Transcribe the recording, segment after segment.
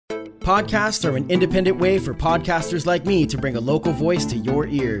Podcasts are an independent way for podcasters like me to bring a local voice to your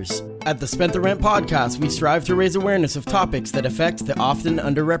ears. At the Spent the Rent podcast, we strive to raise awareness of topics that affect the often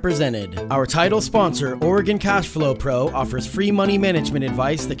underrepresented. Our title sponsor, Oregon Cashflow Pro, offers free money management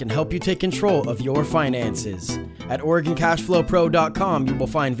advice that can help you take control of your finances. At OregonCashflowPro.com, you will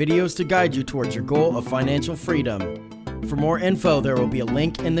find videos to guide you towards your goal of financial freedom. For more info, there will be a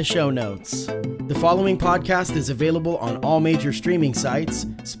link in the show notes. The following podcast is available on all major streaming sites,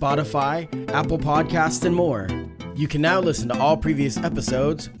 Spotify, Apple Podcasts, and more. You can now listen to all previous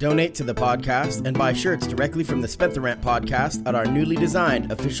episodes, donate to the podcast, and buy shirts directly from the Spent the Rent podcast at our newly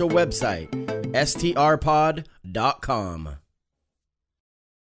designed official website, strpod.com.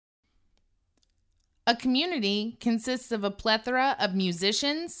 A community consists of a plethora of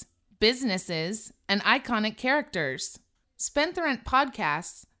musicians, businesses, and iconic characters. Spent the Rent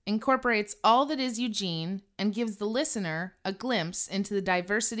Podcasts incorporates all that is Eugene and gives the listener a glimpse into the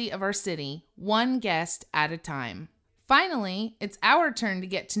diversity of our city, one guest at a time. Finally, it's our turn to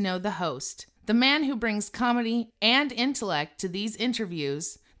get to know the host, the man who brings comedy and intellect to these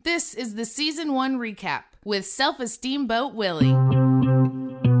interviews. This is the Season 1 recap with Self-Esteem Boat Willie.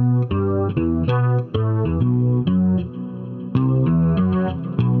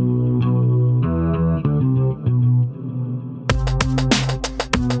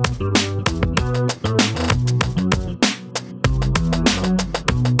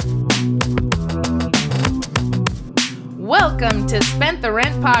 Welcome to Spent the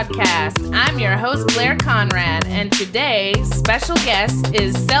Rent Podcast. I'm your host, Blair Conrad, and today's special guest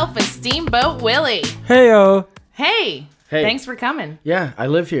is Self-Esteem Boat Willie. Heyo. Hey. Thanks for coming. Yeah, I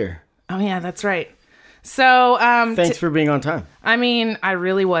live here. Oh, yeah, that's right. So, thanks for being on time. I mean, I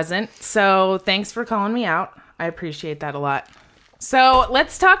really wasn't. So, thanks for calling me out. I appreciate that a lot. So,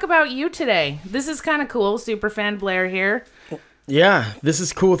 let's talk about you today. This is kind of cool. Superfan Blair here. Yeah, this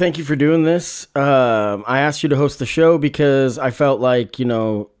is cool. Thank you for doing this. I asked you to host the show because I felt like,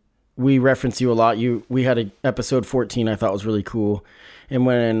 we reference you a lot. We had an episode 14 I thought was really cool. And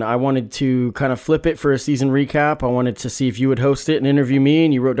when I wanted to kind of flip it for a season recap, I wanted to see if you would host it and interview me,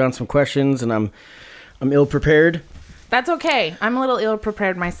 and you wrote down some questions, and I'm ill prepared. That's okay. I'm a little ill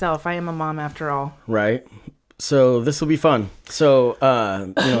prepared myself. I am a mom after all. Right. So this will be fun. So,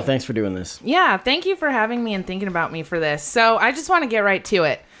 thanks for doing this. Yeah, thank you for having me and thinking about me for this. So I just want to get right to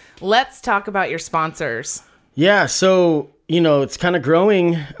it. Let's talk about your sponsors. Yeah, so, it's kind of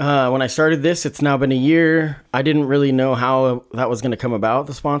growing. When I started this, it's now been a year. I didn't really know how that was going to come about,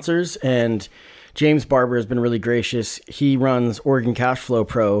 the sponsors. And James Barber has been really gracious. He runs Oregon Cashflow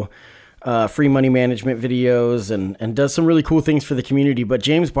Pro, free money management videos and does some really cool things for the community. But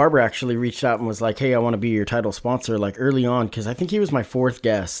James Barber actually reached out and was like, hey, I want to be your title sponsor, like early on, because I think he was my fourth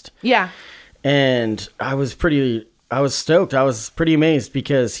guest. Yeah. And I was stoked. I was pretty amazed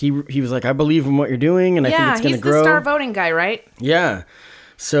because he was like, I believe in what you're doing, and I think it's going to grow. He's the star voting guy, right? Yeah.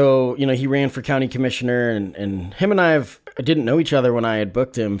 So, he ran for county commissioner, and him and I didn't know each other when I had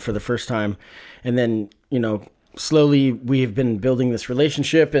booked him for the first time. And then, slowly we've been building this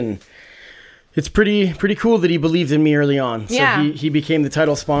relationship, and it's pretty cool that he believed in me early on. Yeah. So he became the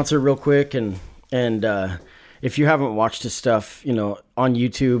title sponsor real quick, and if you haven't watched his stuff, on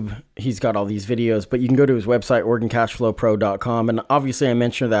YouTube, he's got all these videos, but you can go to his website, OregonCashflowPro.com, and obviously I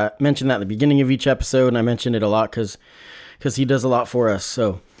mentioned that at the beginning of each episode, and I mentioned it a lot because he does a lot for us.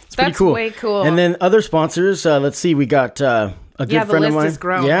 So it's pretty cool. That's way cool. And then other sponsors, let's see, we got a good friend of mine. Is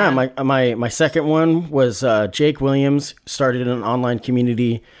growing, yeah, man. my second one was Jake Williams, started an online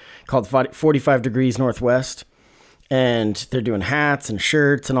community called 45 Degrees Northwest, and they're doing hats and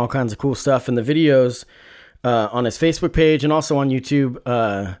shirts and all kinds of cool stuff. And the videos on his Facebook page and also on YouTube,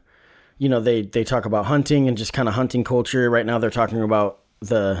 they talk about hunting and just kind of hunting culture. Right now they're talking about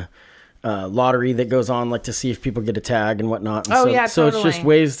the lottery that goes on, like to see if people get a tag and whatnot. And totally. So it's just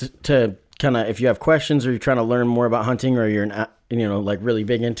ways to kind of, if you have questions or you're trying to learn more about hunting or you're like really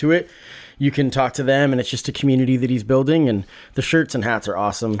big into it, you can talk to them, and it's just a community that he's building, and the shirts and hats are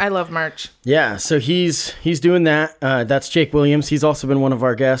awesome. I love merch. Yeah, so he's doing that. That's Jake Williams. He's also been one of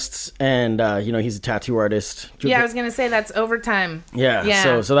our guests, and he's a tattoo artist. Yeah, I was gonna say that's overtime.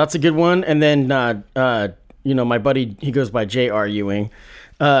 Yeah. So that's a good one. And then my buddy, he goes by J.R. Ewing.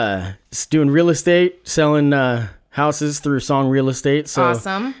 He's doing real estate, selling houses through Song Real Estate. So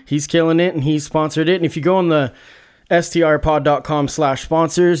awesome. He's killing it, and he's sponsored it. And if you go on the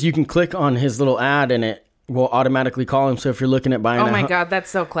strpod.com/sponsors, you can click on his little ad and it will automatically call him. So if you're looking at buying oh my God, that's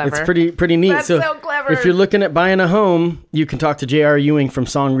so clever. It's pretty neat. That's so clever. If you're looking at buying a home, you can talk to J.R. Ewing from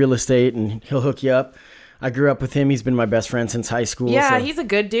Song Real Estate, and he'll hook you up. I grew up with him. He's been my best friend since high school. Yeah, he's a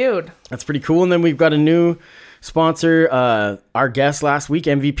good dude. That's pretty cool. And then we've got a new sponsor our guest last week,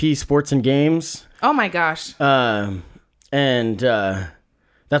 MVP Sports and Games. Oh my gosh. And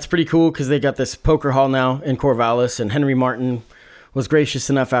that's pretty cool because they got this poker hall now in Corvallis, and Henry Martin was gracious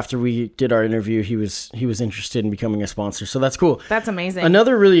enough after we did our interview. He was interested in becoming a sponsor. So that's cool. That's amazing.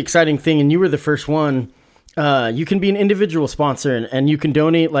 Another really exciting thing, and you were the first one, you can be an individual sponsor and you can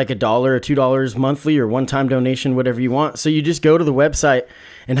donate like $1 or $2 monthly or one-time donation, whatever you want. So you just go to the website,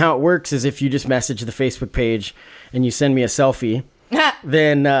 and how it works is if you just message the Facebook page and you send me a selfie,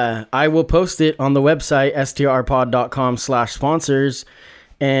 then I will post it on the website, strpod.com/sponsors.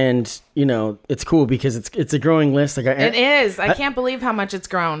 And, you know, it's cool because it's a growing list. It is. I can't believe how much it's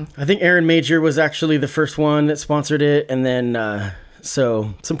grown. I think Aaron Major was actually the first one that sponsored it. And then,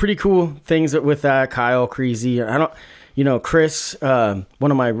 so some pretty cool things with that. Kyle Creasy. Chris, one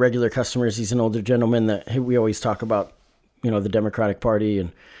of my regular customers, he's an older gentleman that we always talk about, you know, the Democratic Party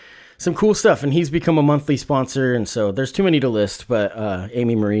and some cool stuff. And he's become a monthly sponsor. And so there's too many to list, but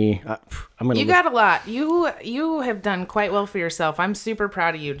Amy Marie, I'm going to got a lot. You have done quite well for yourself. I'm super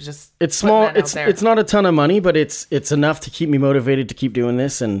proud of you. It's small. It's not a ton of money, but it's enough to keep me motivated to keep doing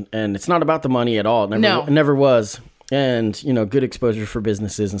this. And it's not about the money at all. It never was. And, you know, good exposure for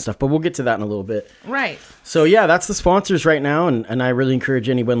businesses and stuff. But we'll get to that in a little bit. Right. So, yeah, that's the sponsors right now. And I really encourage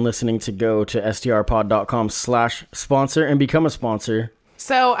anyone listening to go to strpod.com/sponsor and become a sponsor.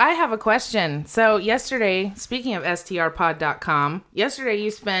 So I have a question. So yesterday, speaking of strpod.com, yesterday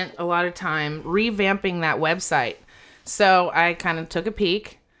you spent a lot of time revamping that website. So I kind of took a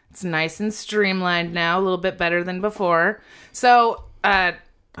peek. It's nice and streamlined now, a little bit better than before. So I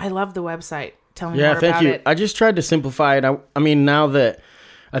love the website. Tell me more about it. Yeah, thank you. I just tried to simplify it. I mean, now that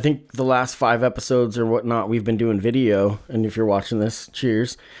I think the last 5 episodes or whatnot, we've been doing video. And if you're watching this,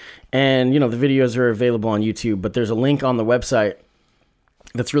 cheers. And, you know, the videos are available on YouTube, but there's a link on the website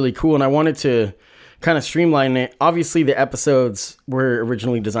that's really cool. And I wanted to kind of streamline it. Obviously, the episodes were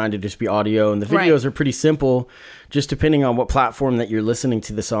originally designed to just be audio, and the videos are pretty simple, just depending on what platform that you're listening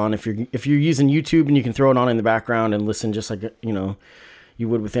to this on. If you're using YouTube, and you can throw it on in the background and listen just like, you know, you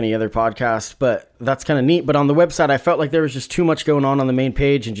would with any other podcast. But that's kind of neat. But on the website, I felt like there was just too much going on the main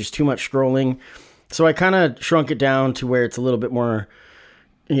page and just too much scrolling. So I kind of shrunk it down to where it's a little bit more,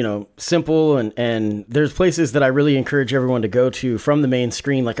 you know, simple, and there's places that I really encourage everyone to go to from the main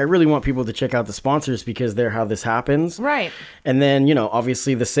screen. Like, I really want people to check out the sponsors because they're how this happens. Right. And then, you know,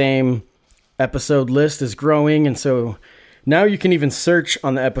 obviously the same episode list is growing. And so now you can even search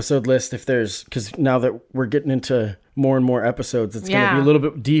on the episode list because now that we're getting into more and more episodes, it's going to be a little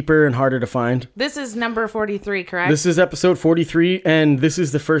bit deeper and harder to find. This is number 43, correct? This is episode 43, and this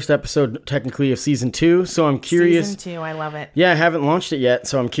is the first episode technically of season 2. So I'm curious. Season 2, I love it. Yeah, I haven't launched it yet,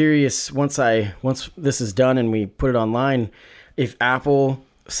 so I'm curious once this is done and we put it online, if Apple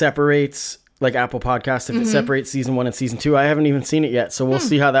separates, like Apple Podcasts, if it separates season 1 and season 2. I haven't even seen it yet, so we'll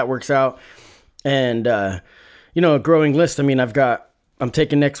see how that works out. And you know, a growing list. I mean, I'm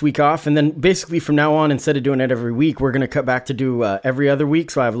taking next week off, and then basically from now on, instead of doing it every week, we're going to cut back to do every other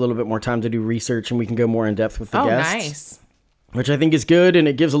week, so I have a little bit more time to do research, and we can go more in depth with the guests. Nice. Which I think is good, and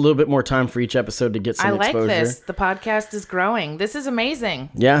it gives a little bit more time for each episode to get some exposure. I like this. The podcast is growing. This is amazing.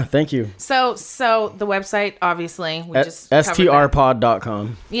 Yeah, thank you. So the website, obviously, we just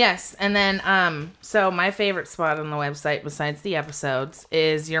strpod.com. Yes, and then so my favorite spot on the website besides the episodes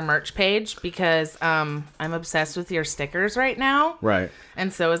is your merch page, because I'm obsessed with your stickers right now. Right.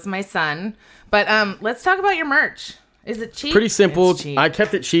 And so is my son. But let's talk about your merch. Is it cheap? Pretty simple. It's cheap. I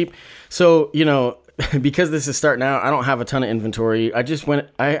kept it cheap. So, you know, because this is starting out, I don't have a ton of inventory. I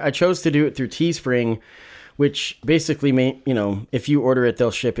chose to do it through Teespring, which basically you know, if you order it, they'll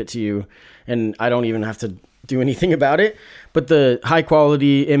ship it to you, and I don't even have to do anything about it. But the high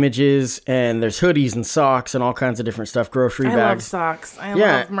quality images, and there's hoodies and socks and all kinds of different stuff, grocery bags. I love socks. I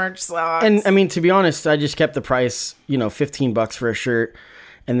love merch socks. And I mean, to be honest, I just kept the price, you know, $15 for a shirt,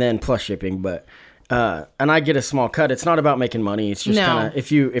 and then plus shipping, but and I get a small cut. It's not about making money. It's just kind of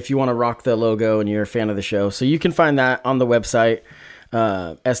if you want to rock the logo and you're a fan of the show. So you can find that on the website,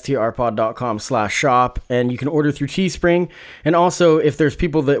 strpod.com/shop, and you can order through Teespring. And also, if there's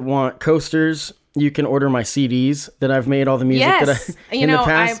people that want coasters, you can order my CDs that I've made all the music that in the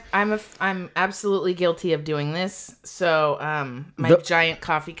past. I'm absolutely guilty of doing this. So my giant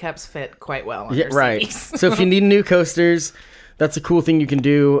coffee cups fit quite well on your CDs. So if you need new coasters, that's a cool thing you can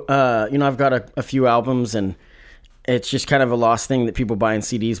do. You know, I've got a few albums, and it's just kind of a lost thing that people buy in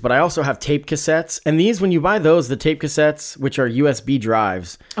CDs. But I also have tape cassettes. And these, when you buy those, the tape cassettes, which are USB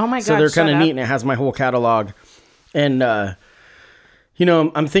drives. Oh, my God. So they're kind of neat, and it has my whole catalog. And You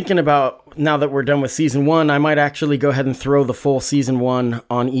know, I'm thinking about, now that we're done with season 1, I might actually go ahead and throw the full season 1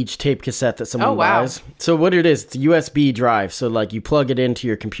 on each tape cassette that someone buys. So what it is, it's a USB drive. So like you plug it into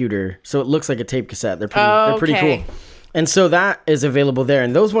your computer. So it looks like a tape cassette. They're pretty cool. And so that is available there.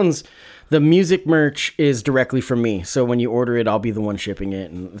 And those ones, the music merch is directly from me. So when you order it, I'll be the one shipping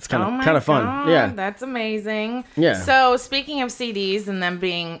it. And it's kind of fun. God, yeah. That's amazing. Yeah. So speaking of CDs and them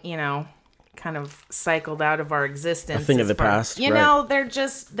being, you know, kind of cycled out of our existence. A thing of the past. You know,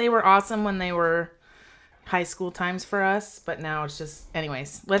 they were awesome when they were high school times for us, but now it's just,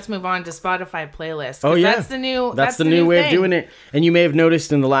 anyways, let's move on to Spotify playlist. Oh yeah. That's the new way thing. of doing it. And you may have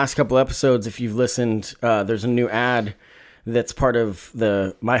noticed in the last couple episodes, if you've listened, there's a new ad that's part of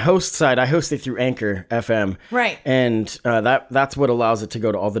my host side. I host it through Anchor FM. Right. And that's what allows it to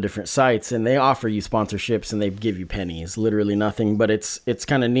go to all the different sites, and they offer you sponsorships and they give you pennies, literally nothing, but it's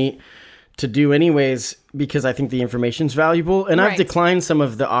kind of neat to do anyways, because I think the information's valuable. And I've declined some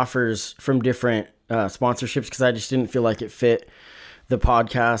of the offers from different sponsorships because I just didn't feel like it fit the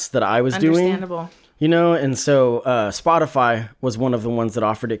podcast that I was doing. Understandable. You know, and so Spotify was one of the ones that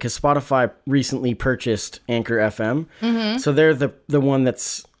offered it, because Spotify recently purchased Anchor FM. Mm-hmm. So they're the one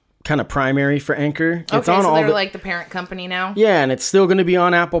that's kind of primary for Anchor. It's on so they're like the parent company now? Yeah, and it's still going to be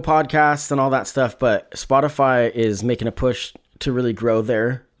on Apple Podcasts and all that stuff, but Spotify is making a push to really grow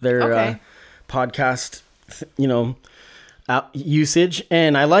their podcast, usage.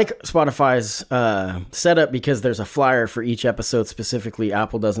 And I like Spotify's setup because there's a flyer for each episode specifically.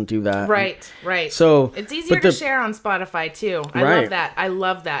 Apple doesn't do that. Right. So it's easier to share on Spotify too. I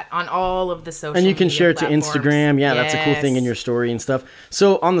love that on all of the social media. And you can share it to Instagram. Yeah, that's a cool thing in your story and stuff.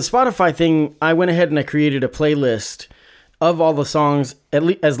 So on the Spotify thing, I went ahead and I created a playlist of all the songs,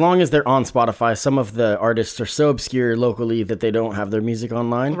 as long as they're on Spotify. Some of the artists are so obscure locally that they don't have their music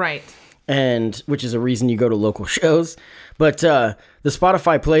online. Right. And which is a reason you go to local shows. But the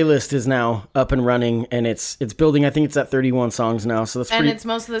Spotify playlist is now up and running, and it's building. I think it's at 31 songs now. So that's it's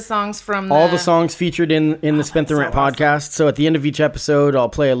most of the songs from all the songs featured in the Spent the Rent podcast. So at the end of each episode, I'll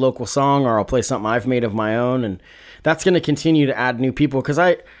play a local song, or I'll play something I've made of my own, and that's going to continue to add new people, because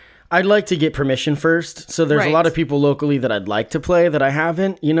I'd like to get permission first. So there's a lot of people locally that I'd like to play that I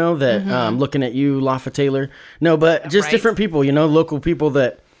haven't, that looking at you, Lafa Taylor. No, but just different people, local people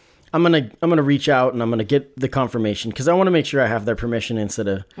that I'm gonna reach out and I'm gonna get the confirmation, because I want to make sure I have their permission instead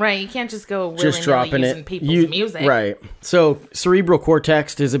of you can't just go willy-nilly using people's music. Right. So Cerebral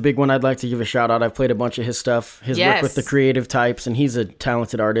Cortex is a big one I'd like to give a shout out. I've played a bunch of his stuff, his work with the Creative Types, and he's a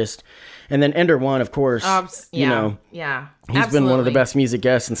talented artist. And then Ender One, of course, he's been one of the best music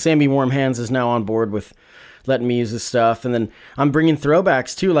guests. And Sammy Warmhands is now on board with letting me use his stuff. And then I'm bringing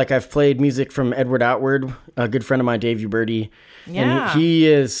throwbacks too. Like I've played music from Edward Outward, a good friend of mine, Dave Uberti. Yeah. And he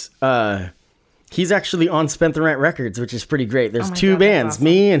is, he's actually on Spent the Rent Records, which is pretty great. There's two bands, awesome.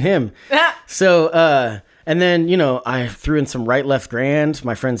 Me and him. So, and then, I threw in some Right Left Grand.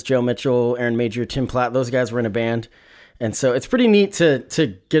 My friends Joe Mitchell, Aaron Major, Tim Platt, those guys were in a band. And so it's pretty neat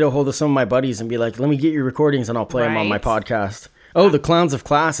to get a hold of some of my buddies and be like, let me get your recordings and I'll play them on my podcast. Oh, the Clowns of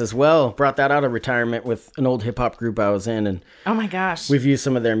Class as well. Brought that out of retirement with an old hip hop group I was in. And oh my gosh. We've used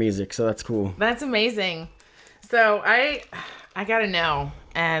some of their music, so that's cool. That's amazing. So I got to know,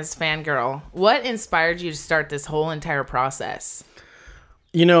 as fangirl, what inspired you to start this whole entire process?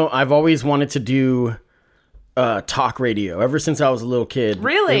 I've always wanted to do talk radio ever since I was a little kid.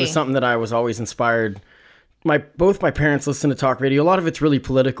 Really? It was something that I was always inspired. Both my parents listen to talk radio. A lot of it's really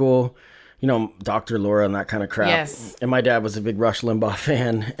political, Dr. Laura and that kind of crap. Yes. And my dad was a big Rush Limbaugh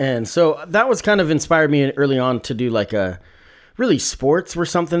fan. And so that was kind of inspired me early on to do really sports were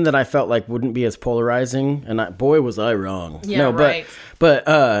something that I felt like wouldn't be as polarizing. And boy, was I wrong. Yeah, no, right.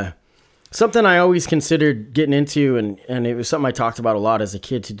 But something I always considered getting into, and it was something I talked about a lot as a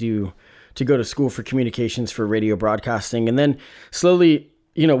kid to go to school for communications for radio broadcasting. And then slowly,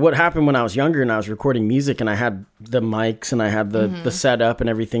 what happened when I was younger and I was recording music and I had the mics and I had the setup and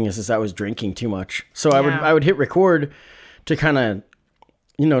everything is I was drinking too much. So I would hit record to kind of,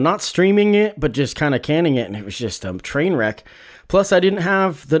 not streaming it, but just kind of canning it. And it was just a train wreck. Plus I didn't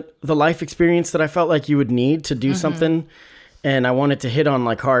have the life experience that I felt like you would need to do something. And I wanted to hit on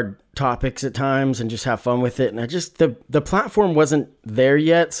hard topics at times and just have fun with it. And I just, the platform wasn't there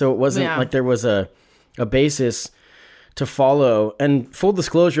yet. So it wasn't like there was a basis to follow. And full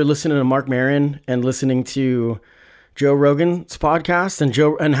disclosure, listening to Mark Maron and listening to Joe Rogan's podcast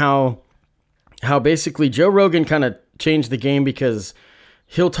and how basically Joe Rogan kind of changed the game, because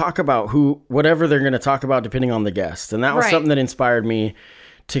he'll talk about whatever they're going to talk about depending on the guest. And that was something that inspired me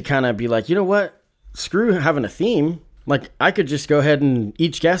to kind of be like, you know what, screw having a theme. Like I could just go ahead and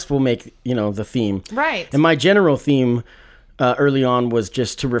each guest will make, the theme. Right. And my general theme early on was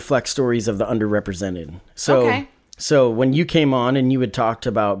just to reflect stories of the underrepresented. So when you came on and you had talked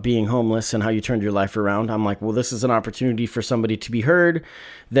about being homeless and how you turned your life around, I'm like, well, this is an opportunity for somebody to be heard.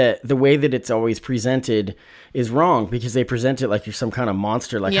 That the way that it's always presented is wrong, because they present it like you're some kind of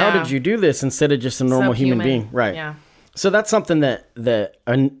monster. Like, how did you do this, instead of just a normal human being? Right. Yeah. So that's something that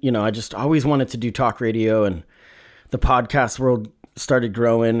I just always wanted to do talk radio, and the podcast world started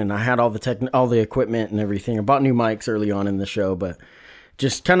growing, and I had all the equipment and everything. I bought new mics early on in the show, but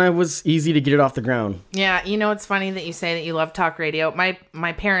just kind of was easy to get it off the ground. Yeah, it's funny that you say that you love talk radio.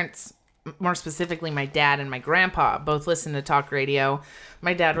 My parents, more specifically my dad and my grandpa, both listened to talk radio.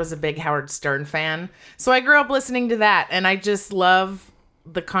 My dad was a big Howard Stern fan, so I grew up listening to that, and I just love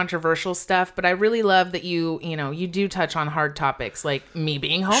the controversial stuff, but I really love that you do touch on hard topics like me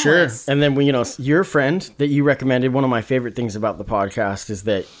being homeless. Sure. And then your friend that you recommended, one of my favorite things about the podcast is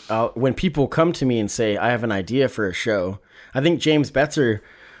that when people come to me and say, I have an idea for a show, I think James Betzer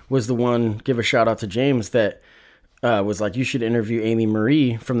was the one, give a shout out to James, that was like, you should interview Amy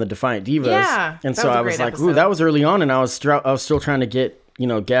Marie from the Defiant Divas. Yeah. And so I was like, ooh, that was early on, and I was still trying to get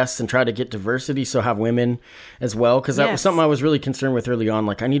guests and try to get diversity, so have women as well, because that was something I was really concerned with early on.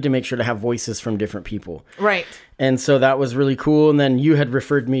 Like, I need to make sure to have voices from different people. Right. And so that was really cool. And then you had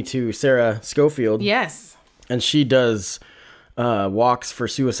referred me to Sarah Schofield. Yes. And she does walks for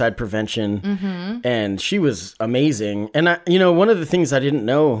suicide prevention, and she was amazing. And one of the things I didn't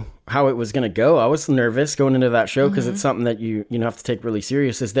know how it was going to go, I was nervous going into that show, because it's something that you have to take really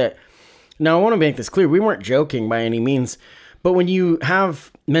serious, is that, now I want to make this clear, we weren't joking by any means, but when you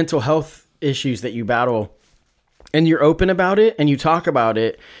have mental health issues that you battle and you're open about it and you talk about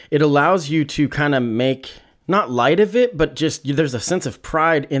it, it allows you to kind of make not light of it, but just there's a sense of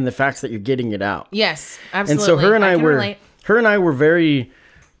pride in the fact that you're getting it out. Yes, absolutely. And so her and I were very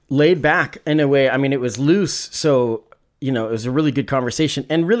laid back in a way. I mean, it was loose. So, it was a really good conversation.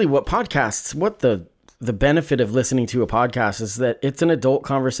 And really what the benefit of listening to a podcast is that it's an adult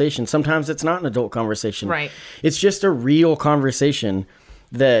conversation. Sometimes it's not an adult conversation. Right. It's just a real conversation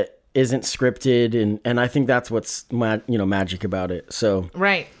that isn't scripted. And I think that's what's magic about it. So,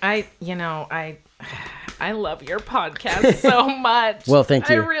 right. I love your podcast so much. Well, thank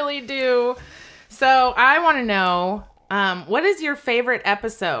you. I really do. So I want to know, what is your favorite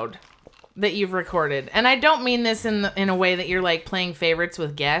episode that you've recorded? And I don't mean this in a way that you're like playing favorites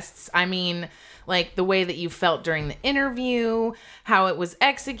with guests. I mean, like the way that you felt during the interview, how it was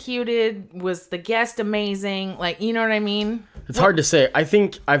executed. Was the guest amazing? Like, you know what I mean? It's hard to say. I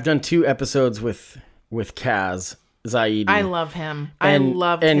think I've done 2 episodes with Kaz Zaidi. I love him. I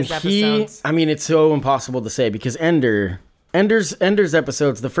loved his episodes. It's so impossible to say, because Ender's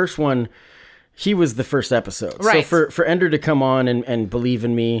episodes, the first one, he was the first episode. Right. So for Ender to come on and believe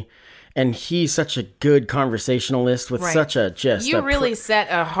in me, and he's such a good conversationalist with such a You really set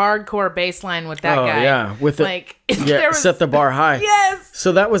a hardcore baseline with that guy. Oh, yeah. With it, set the bar high. Yes.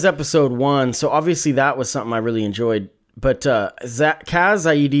 So that was episode 1. So obviously that was something I really enjoyed. But Kaz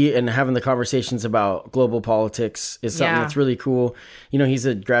Zaidi and having the conversations about global politics is something that's really cool. He's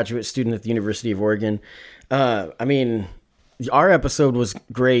a graduate student at the University of Oregon. Our episode was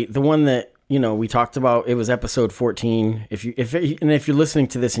great. The one that we talked about, it was episode 14. If you're listening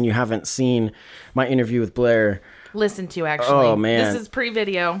to this and you haven't seen my interview with Blair, listen to actually. Oh man, this is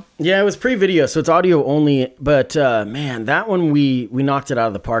pre-video. Yeah, it was pre-video, so it's audio only. But man, that one we knocked it out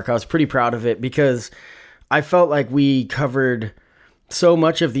of the park. I was pretty proud of it, because I felt like we covered so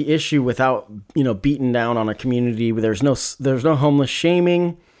much of the issue without beating down on a community. There's no homeless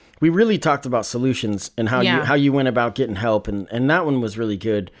shaming. We really talked about solutions and how you went about getting help, and that one was really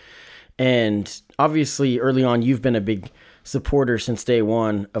good. And obviously, early on, you've been a big supporter since day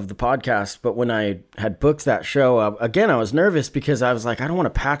one of the podcast. But when I had booked that show, again, I was nervous, because I was like, I don't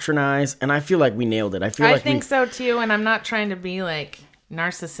want to patronize. And I feel like we nailed it. I think so, too. And I'm not trying to be like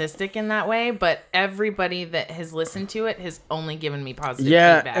narcissistic in that way, but everybody that has listened to it has only given me positive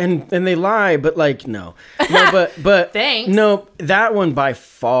feedback. and they lie, but no, but thanks. No, that one by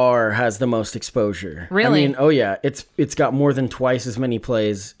far has the most exposure. Really? Oh yeah, it's got more than twice as many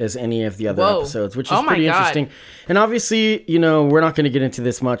plays as any of the other episodes, which is pretty interesting. And obviously, we're not going to get into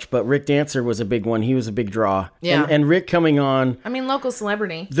this much, but Rick Dancer was a big one. He was a big draw. Yeah. And Rick coming on. Local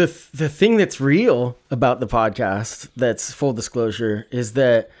celebrity. The thing that's real about the podcast, that's full disclosure, is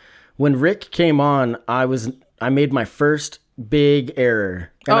that when Rick came on, I made my first big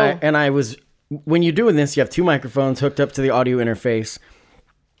error. And I was, when you're doing this, you have 2 microphones hooked up to the audio interface,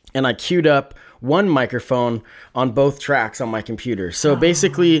 and I queued up one microphone on both tracks on my computer. So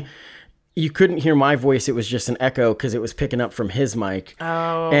basically, you couldn't hear my voice. It was just an echo because it was picking up from his mic.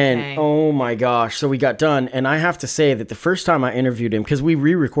 Oh, okay. And oh my gosh. So we got done. And I have to say that the first time I interviewed him, because we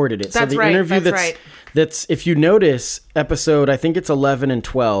re-recorded it. That's so the right. interview That's that's, if you notice episode, I think it's 11 and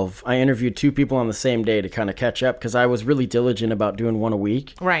 12, I interviewed 2 people on the same day to kind of catch up because I was really diligent about doing one a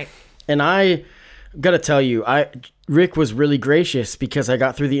week. Right. And I got to tell you, Rick was really gracious because I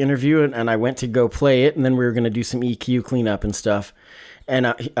got through the interview and I went to go play it. And then we were going to do some EQ cleanup and stuff.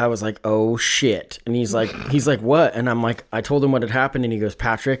 And I was like, oh shit. And he's like, what? And I'm like, I told him what had happened. And he goes,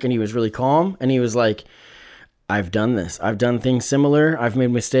 Patrick. And he was really calm. And he was like, I've done this. I've done things similar. I've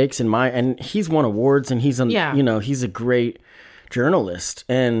made mistakes and he's won awards and he's a great journalist.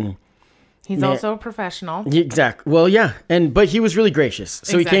 And he's also a professional. Exactly. Well, yeah. But he was really gracious.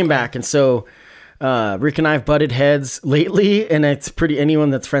 So he came back. And so Rick and I have butted heads lately. And it's anyone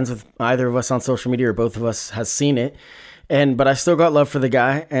that's friends with either of us on social media or both of us has seen it. But I still got love for the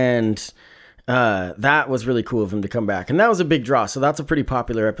guy, and that was really cool of him to come back. And that was a big draw, so that's a pretty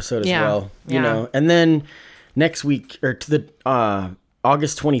popular episode as well. You know. And then next week, or to the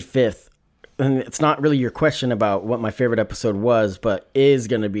August 25th, and it's not really your question about what my favorite episode was, but is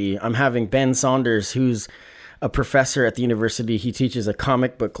going to be, I'm having Ben Saunders, who's a professor at the university. He teaches a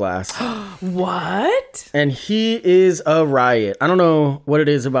comic book class. What? And he is a riot. I don't know what it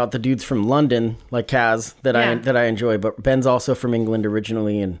is about the dudes from London, like Kaz, that I enjoy, but Ben's also from England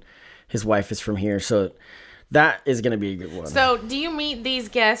originally, and his wife is from here, so that is going to be a good one. So, do you meet these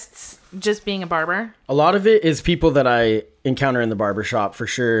guests just being a barber? A lot of it is people that I encounter in the barber shop, for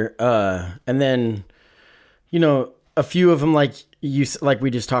sure. And then, you know, a few of them, like we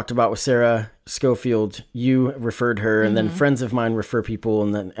just talked about with Sarah Schofield, you referred her, and then friends of mine refer people,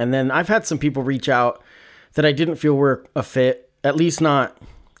 and then I've had some people reach out that I didn't feel were a fit, at least not.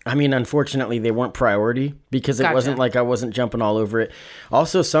 I mean, unfortunately, they weren't priority because it wasn't like I wasn't jumping all over it.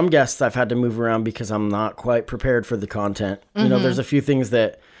 Also, some guests I've had to move around because I'm not quite prepared for the content. You know, there's a few things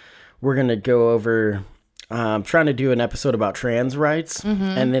that we're gonna go over. I'm trying to do an episode about trans rights,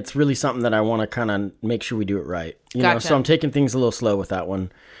 and it's really something that I want to kind of make sure we do it right. You know, so I'm taking things a little slow with that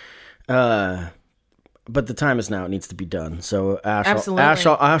one. But the time is now; it needs to be done. So Ash,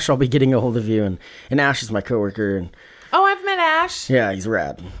 I'll be getting a hold of you, and Ash is my coworker. And oh, I've met Ash. Yeah, he's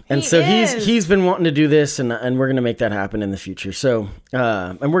rad, and he's been wanting to do this, and we're gonna make that happen in the future. So,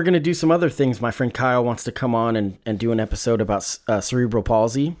 and we're gonna do some other things. My friend Kyle wants to come on and do an episode about cerebral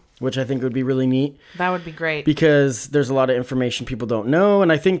palsy, which I think would be really neat. That would be great. Because there's a lot of information people don't know.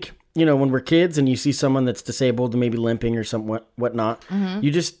 And I think, you know, when we're kids and you see someone that's disabled and maybe limping or whatnot,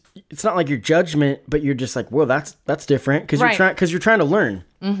 you just, it's not like your judgment, but you're just like, well, that's different. Because you're trying to learn.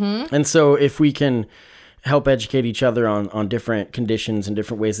 And so if we can help educate each other on different conditions and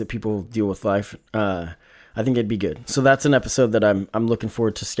different ways that people deal with life, I think it'd be good. So that's an episode that I'm looking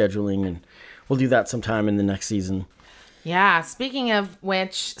forward to scheduling, and we'll do that sometime in the next season. Yeah, speaking of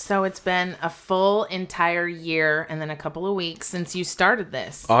which, so it's been a full entire year and then a couple of weeks since you started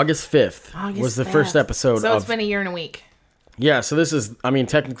this. August 5th was the first episode. So it's been a year and a week. Yeah, so this is, I mean,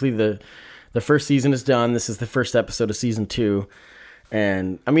 technically the first season is done. This is the first episode of season 2.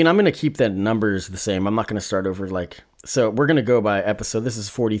 And, I mean, I'm going to keep the numbers the same. I'm not going to start over so we're going to go by episode. This is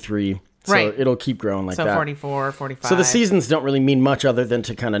 43. So it'll keep growing like that. So 44, 45. So the seasons don't really mean much other than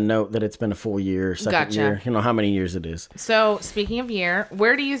to kind of note that it's been a full year, second year, you know, how many years it is. So speaking of year,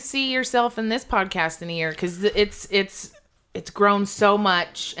 where do you see yourself in this podcast in a year? Because it's grown so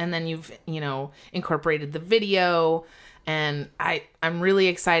much, and then you've, you know, incorporated the video, and I'm really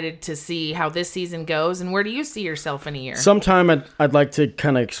excited to see how this season goes. And where do you see yourself in a year? Sometime I'd like to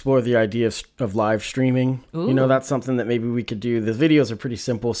kind of explore the idea of live streaming. Ooh. You know, that's something that maybe we could do. The videos are pretty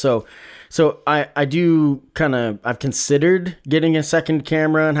simple. So I do I've considered getting a second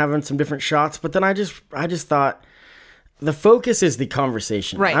camera and having some different shots, but then I just thought the focus is the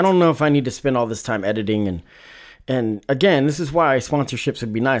conversation. Right. I don't know if I need to spend all this time editing, and again, this is why sponsorships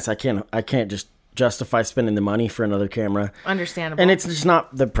would be nice. I can't just justify spending the money for another camera. Understandable. And it's just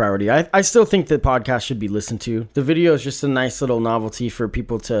not the priority. I still think that podcasts should be listened to. The video is just a nice little novelty for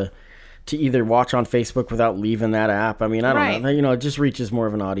people to either watch on Facebook without leaving that app. I mean, I don't know. You know, it just reaches more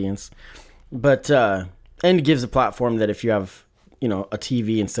of an audience. But, and it gives a platform that if you have, you know, a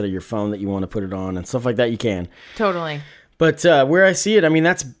TV instead of your phone that you want to put it on and stuff like that, you can. Totally. But where I see it, I mean,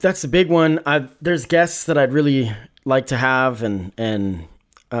 that's the big one. There's guests that I'd really like to have and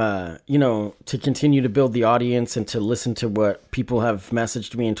you know, to continue to build the audience and to listen to what people have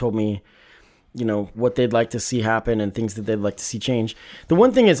messaged me and told me, you know, what they'd like to see happen and things that they'd like to see change. The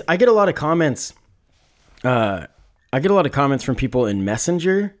one thing is I get a lot of comments I get a lot of comments from people in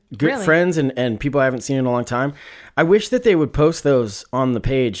Messenger, good friends and people I haven't seen in a long time. I wish that they would post those on the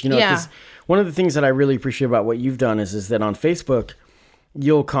page, because one of the things that I really appreciate about what you've done is that on Facebook,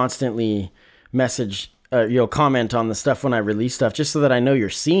 you'll constantly message, you'll comment on the stuff when I release stuff just so that I know you're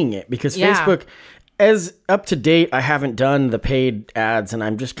seeing it, because Facebook, as up to date, I haven't done the paid ads, and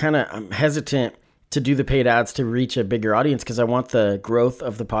I'm just I'm hesitant to do the paid ads to reach a bigger audience because I want the growth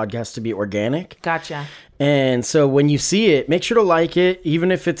of the podcast to be organic. Gotcha. And so when you see it, make sure to like it, even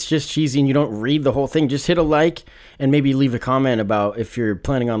if it's just cheesy and you don't read the whole thing. Just hit a like and maybe leave a comment about if you're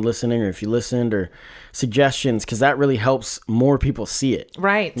planning on listening or if you listened, or suggestions, because that really helps more people see it.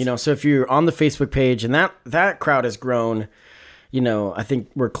 Right. So if you're on the Facebook page, and that crowd has grown, I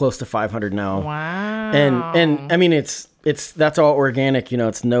think we're close to 500 now. Wow. And I mean, it's that's all organic.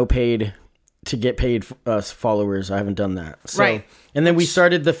 It's no paid to get paid followers. I haven't done that. So, right. And then we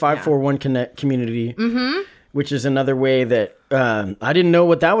started the 541 Connect community, which is another way that I didn't know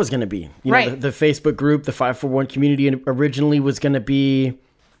what that was going to be. The Facebook group, the 541 community, originally was going to be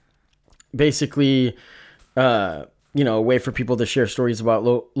basically, a way for people to share stories about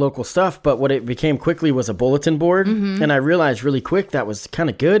local stuff. But what it became quickly was a bulletin board. And I realized really quick that was kind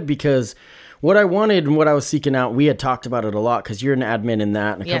of good, because what I wanted and what I was seeking out, we had talked about it a lot because you're an admin in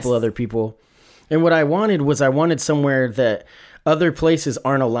that and a couple other people. And what I wanted somewhere that other places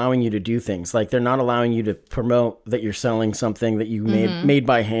aren't allowing you to do things. Like, they're not allowing you to promote that you're selling something that you made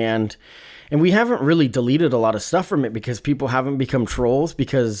by hand. And we haven't really deleted a lot of stuff from it because people haven't become trolls,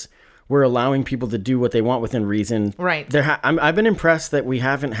 because we're allowing people to do what they want within reason. Right. I've been impressed that we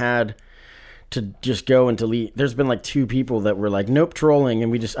haven't had to just go and delete. There's been like 2 people that were like, nope, trolling.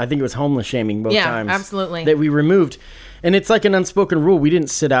 And I think it was homeless shaming both times. Yeah, absolutely. That we removed. And it's like an unspoken rule. We didn't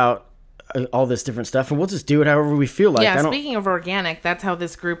sit out all this different stuff, and we'll just do it however we feel like. Yeah, speaking of organic, that's how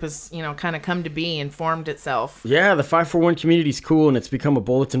this group has, kind of come to be and formed itself. Yeah, the 541 community is cool, and it's become a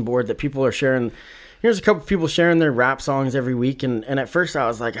bulletin board that people are sharing. Here's a couple people sharing their rap songs every week, and at first I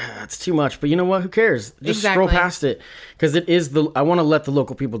was like, it's too much, but you know what? Who cares? Just scroll past it, because it is I want to let the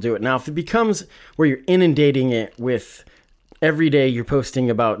local people do it. Now, if it becomes where you're inundating it with every day you're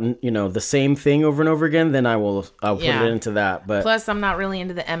posting about, the same thing over and over again, then I'll put it into that. But plus, I'm not really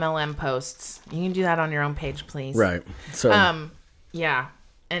into the MLM posts. You can do that on your own page, please. Right. So yeah.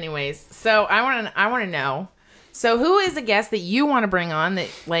 Anyways, so I want to know. So who is a guest that you want to bring on that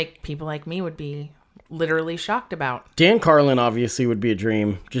people like me would be literally shocked about? Dan Carlin obviously would be a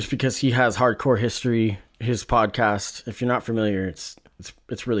dream, just because he has hardcore history. His podcast, if you're not familiar, it's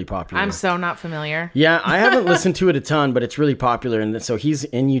really popular. I'm so not familiar. Yeah, I haven't listened to it a ton, but it's really popular. And so he's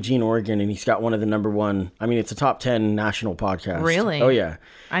in Eugene, Oregon, and he's got one of the number one. I mean, it's a top 10 national podcast. Really? Oh yeah.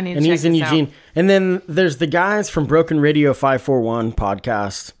 I need to and check he's in this Eugene. out. And then there's the guys from Broken Radio 541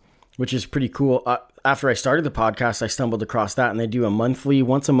 podcast, which is pretty cool. After I started the podcast, I stumbled across that, and they do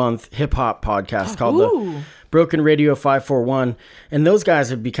once a month hip hop podcast called the Broken Radio 541. And those guys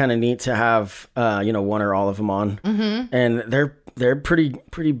would be kind of neat to have, one or all of them on. And they're pretty,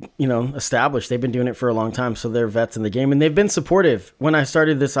 established. They've been doing it for a long time, so they're vets in the game, and they've been supportive. When I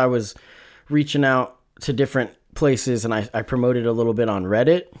started this, I was reaching out to different places, and I promoted a little bit on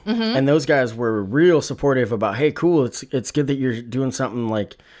Reddit, and those guys were real supportive about, hey, cool, it's good that you're doing something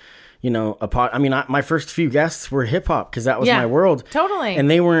like, my first few guests were hip hop, because that was my world. Totally.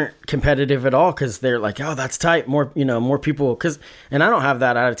 And they weren't competitive at all, because they're like, oh, that's tight. More people. And I don't have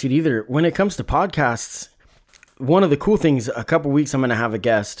that attitude either. When it comes to podcasts, one of the cool things, a couple weeks, I'm going to have a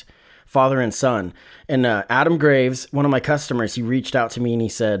guest, father and son. And Adam Graves, one of my customers, he reached out to me and he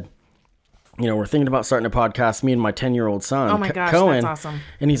said, we're thinking about starting a podcast, me and my 10-year-old son, oh my gosh, Cohen. that's awesome.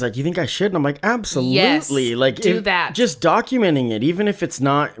 And he's like, you think I should? And I'm like, absolutely. Yes, do that. Just documenting it, even if it's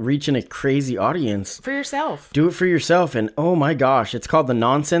not reaching a crazy audience. For yourself. Do it for yourself. And oh my gosh, it's called The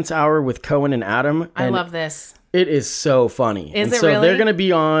Nonsense Hour with Cohen and Adam. I love this. It is so funny. Is it so really? They're going to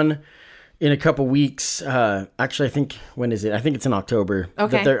be on in a couple weeks. Actually, I think, when is it? I think it's in October.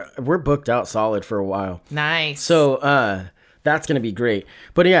 Okay. We're booked out solid for a while. Nice. So, that's going to be great.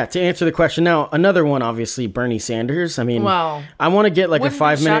 But yeah, to answer the question now, another one, obviously, Bernie Sanders. I mean, well, I want to get like a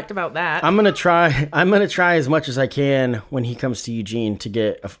 5-minute. Shocked about that. I'm going to try as much as I can when he comes to Eugene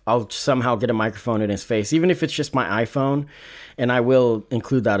to I'll somehow get a microphone in his face, even if it's just my iPhone, and I will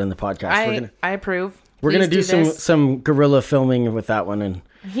include that in the podcast. I approve. We're going to do some guerrilla filming with that one, and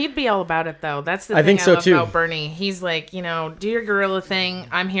he'd be all about it, though. That's the thing I love about Bernie. He's like, do your guerrilla thing.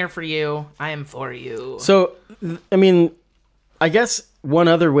 I'm here for you. I am for you. So, I mean, I guess one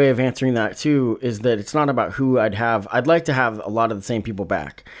other way of answering that too is that it's not about who I'd have. I'd like to have a lot of the same people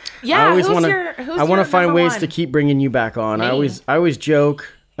back. Yeah, I want to find ways to keep bringing you back on. Me. I always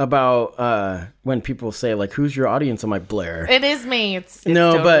joke about when people say like, "Who's your audience?" I'm like, Blair. It is me. It's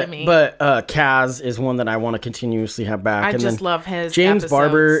no, totally me. but Kaz is one that I want to continuously have back. I and just then love his James episodes.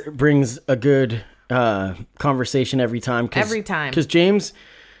 Barber brings a good conversation every time. Every time. Because James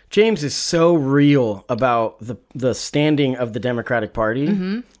is so real about the standing of the Democratic Party.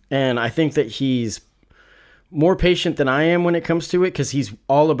 Mm-hmm. And I think that he's more patient than I am when it comes to it, because he's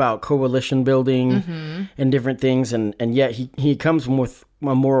all about coalition building and different things. And yet he comes with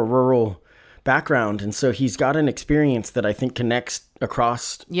a more rural background. And so he's got an experience that I think connects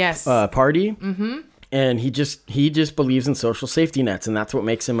across party. Mm-hmm. And he just believes in social safety nets. And that's what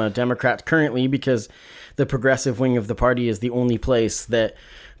makes him a Democrat currently, because the progressive wing of the party is the only place that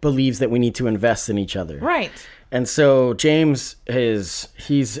believes that we need to invest in each other. Right. And so James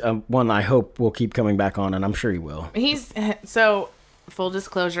he's one I hope will keep coming back on, and I'm sure he will. So full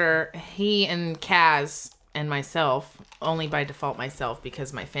disclosure, he and Kaz and myself, only by default myself,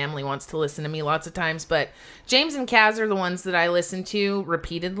 because my family wants to listen to me lots of times, but James and Kaz are the ones that I listen to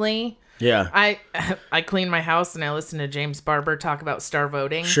repeatedly. Yeah. I clean my house and I listen to James Barber talk about star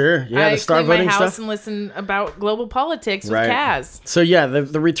voting. Sure. Yeah, the star voting stuff. I clean my house and listen about global politics with Kaz. So yeah,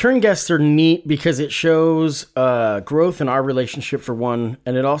 the return guests are neat because it shows growth in our relationship for one,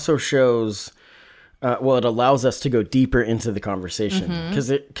 and it also shows it allows us to go deeper into the conversation.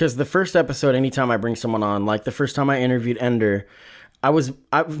 Because the first episode, anytime I bring someone on, like the first time I interviewed Ender,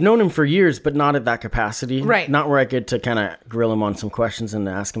 I've known him for years, but not at that capacity. Right. Not where I get to kind of grill him on some questions and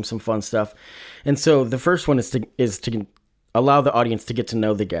ask him some fun stuff. And so the first one is to allow the audience to get to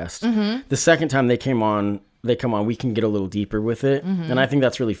know the guest. Mm-hmm. The second time they come on, we can get a little deeper with it. Mm-hmm. And I think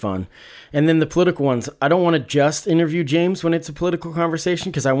that's really fun. And then the political ones, I don't want to just interview James when it's a political conversation,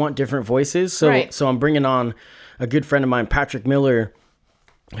 because I want different voices. So I'm bringing on a good friend of mine, Patrick Miller,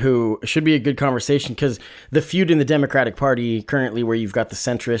 who should be a good conversation, because the feud in the Democratic Party currently, where you've got the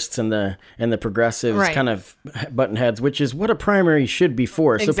centrists and the progressives kind of button heads, which is what a primary should be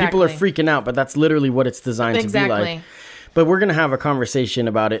for. So people are freaking out, but that's literally what it's designed to be like. But we're going to have a conversation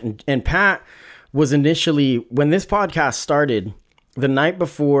about it. And Pat was initially, when this podcast started, the night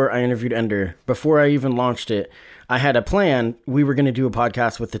before I interviewed Ender, before I even launched it, I had a plan. We were going to do a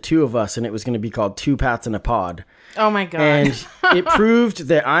podcast with the two of us, and it was going to be called Two Pats in a Pod. Oh my God. And it proved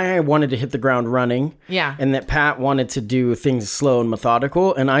that I wanted to hit the ground running. Yeah. And that Pat wanted to do things slow and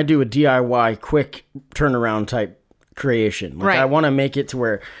methodical. And I do a DIY quick turnaround type creation. Like, I want to make it to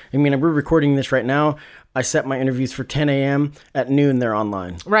where, we're recording this right now. I set my interviews for 10 a.m. At noon, they're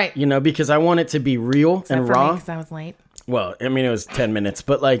online. Right. Because I want it to be real and raw. Because I was late. Well, it was 10 minutes,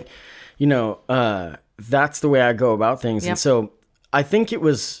 but that's the way I go about things. Yep. And so I think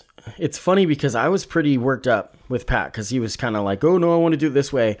it's funny because I was pretty worked up with Pat, because he was kind of like, oh no, I want to do it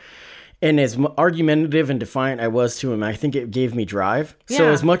this way. And as argumentative and defiant I was to him, I think it gave me drive. Yeah. So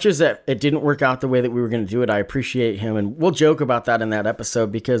as much as that it didn't work out the way that we were going to do it, I appreciate him. And we'll joke about that in that episode,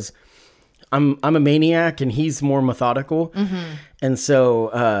 because I'm a maniac and he's more methodical. Mm-hmm. And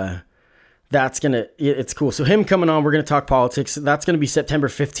so, it's cool. So him coming on, we're going to talk politics. That's going to be September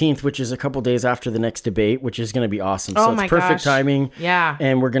 15th, which is a couple days after the next debate, which is going to be awesome. So it's perfect timing. Yeah.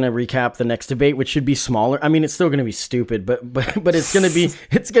 And we're going to recap the next debate, which should be smaller. It's still going to be stupid, but it's going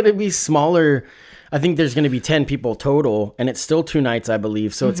to be smaller. I think there's going to be 10 people total, and it's still 2 nights, I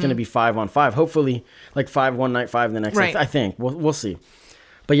believe. So it's going to be 5 on 5. Hopefully like 5 one night, 5 the next. Right. I think we'll see.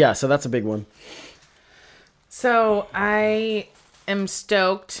 But yeah, so that's a big one. So I am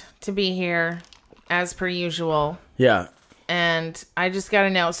stoked to be here, as per usual. Yeah. And I just got to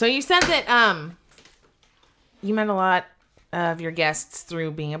know. So you said that you met a lot of your guests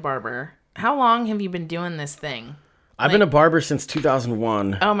through being a barber. How long have you been doing this thing? I've been a barber since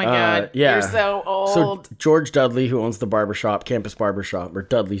 2001. Oh my God. Yeah. You're so old. So George Dudley, who owns the barbershop, Campus Barbershop, or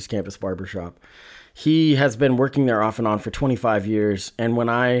Dudley's Campus Barbershop, he has been working there off and on for 25 years. And when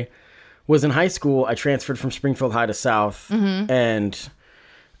I was in high school, I transferred from Springfield High to South, and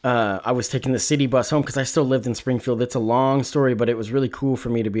I was taking the city bus home because I still lived in Springfield. It's a long story, but it was really cool for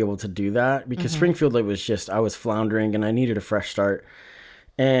me to be able to do that, because Springfield, I was floundering and I needed a fresh start.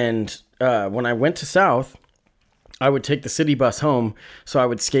 And when I went to South, I would take the city bus home, so I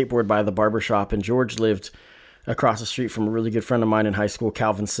would skateboard by the barbershop, and George lived across the street from a really good friend of mine in high school,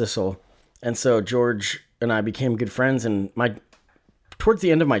 Calvin Sissel. And so George and I became good friends, and towards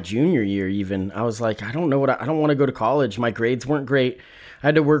the end of my junior year even, I was like, I don't want to go to college. My grades weren't great. I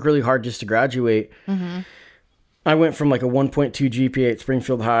had to work really hard just to graduate. Mm-hmm. I went from like a 1.2 GPA at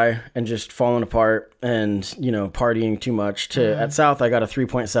Springfield High and just falling apart and, partying too much to at South, I got a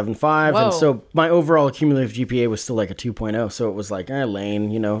 3.75. Whoa. And so my overall cumulative GPA was still like a 2.0. So it was like,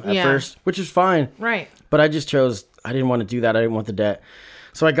 lane, at first, which is fine. Right. But I just chose, I didn't want to do that. I didn't want the debt.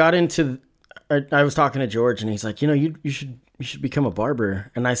 So I got into, I was talking to George and he's like, you should become a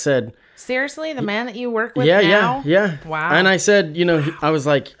barber. And I said, seriously, the man that you work with yeah, now? yeah. Wow. And I said, I was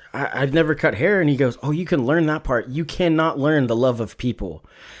like, I've never cut hair. And he goes, oh, you can learn that part. You cannot learn the love of people.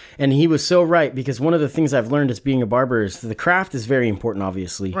 And he was so right, because one of the things I've learned as being a barber is the craft is very important,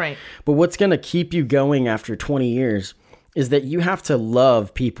 obviously. Right. But what's going to keep you going after 20 years is that you have to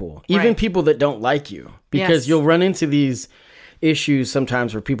love people, even people that don't like you, because you'll run into these issues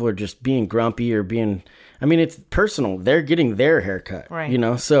sometimes where people are just being grumpy or being, it's personal. They're getting their haircut,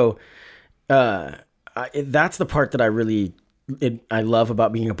 right. So that's the part that I love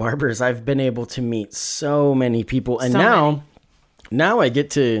about being a barber is I've been able to meet so many people. And now I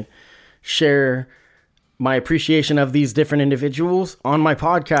get to share my appreciation of these different individuals on my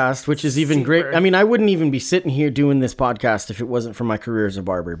podcast, which is even great. I wouldn't even be sitting here doing this podcast if it wasn't for my career as a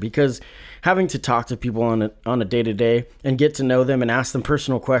barber, because having to talk to people on a day-to-day and get to know them and ask them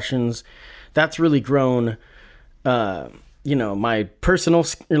personal questions, that's really grown, my personal,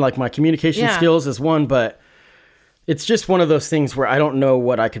 like my communication skills is one, but it's just one of those things where I don't know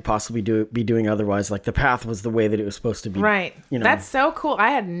what I could possibly be doing otherwise. Like the path was the way that it was supposed to be. Right. That's so cool. I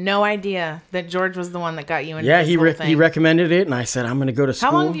had no idea that George was the one that got you into this whole thing. He recommended it, and I said, I'm going to go to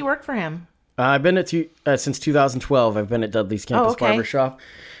school. How long have you worked for him? I've been since 2012. I've been at Dudley's Campus Barbershop.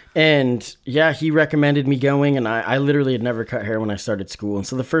 And yeah, he recommended me going, and I literally had never cut hair when I started school. And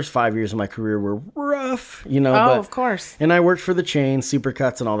so the first 5 years of my career were rough, but, of course. And I worked for the chain,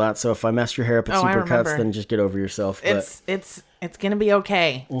 Supercuts and all that. So if I messed your hair up at Supercuts, then just get over yourself. It's going to be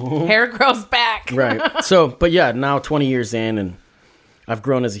okay. Mm-hmm. Hair grows back. Right. So, but yeah, now 20 years in, and I've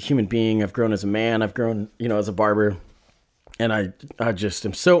grown as a human being. I've grown as a man. I've grown, as a barber. And I just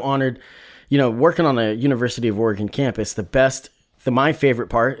am so honored, working on a University of Oregon campus, my favorite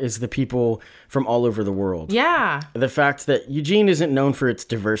part is the people from all over the world. Yeah. The fact that Eugene isn't known for its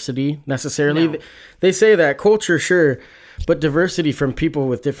diversity necessarily. No. They say that culture, sure, but diversity from people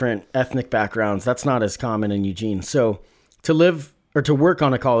with different ethnic backgrounds, that's not as common in Eugene. So to live or to work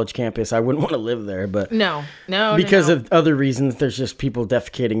on a college campus, I wouldn't want to live there, but no, because of other reasons, there's just people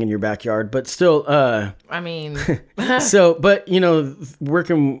defecating in your backyard, but still, so, but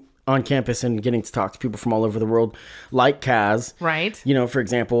working on campus and getting to talk to people from all over the world, like Kaz, right? For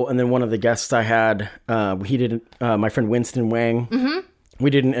example, and then one of the guests I had, he did my friend Winston Wang. Mm-hmm.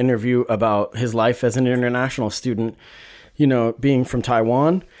 We did an interview about his life as an international student, being from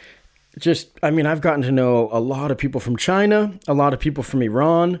Taiwan. I've gotten to know a lot of people from China, a lot of people from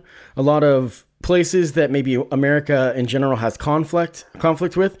Iran, a lot of places that maybe America in general has conflict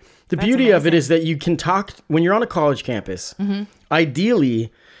with. The beauty of it is that you can talk when you're on a college campus. Mm-hmm.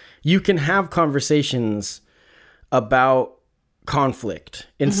 Ideally, you can have conversations about conflict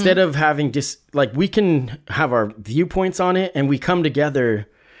instead of having we can have our viewpoints on it and we come together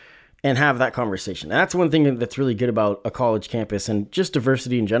and have that conversation. That's one thing that's really good about a college campus and just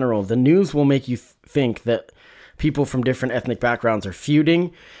diversity in general. The news will make you think that people from different ethnic backgrounds are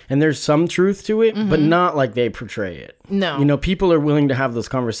feuding, and there's some truth to it, but not like they portray it. No. People are willing to have those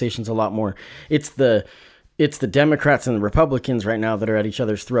conversations a lot more. It's the Democrats and the Republicans right now that are at each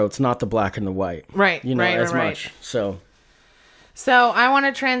other's throats, not the black and the white. Right. As much. So I want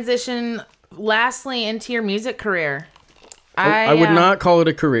to transition lastly into your music career. I would not call it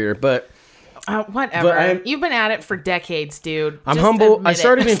a career, but whatever. But you've been at it for decades, dude. I'm humble. I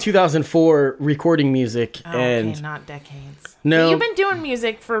started in 2004 recording music. Okay, not decades. No. But you've been doing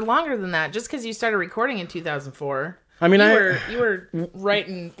music for longer than that. Just because you started recording in 2004. You were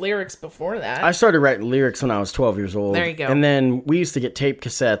writing lyrics before that. I started writing lyrics when I was 12 years old. There you go. And then we used to get tape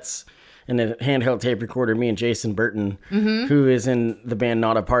cassettes and a handheld tape recorder, me and Jason Burton, who is in the band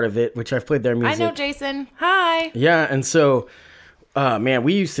Not a Part of It, which I've played their music. I know Jason. Hi. Yeah, and so,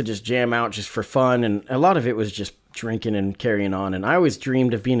 we used to just jam out just for fun, and a lot of it was just drinking and carrying on. And I always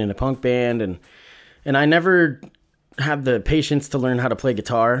dreamed of being in a punk band, and I never had the patience to learn how to play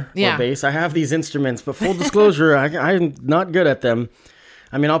guitar or bass. I have these instruments, but full disclosure, I'm not good at them.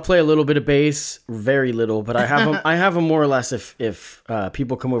 I'll play a little bit of bass, very little, but I have them more or less if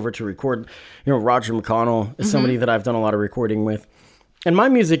people come over to record. Roger McConnell is somebody that I've done a lot of recording with. And my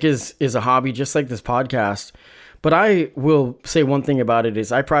music is a hobby, just like this podcast. But I will say one thing about it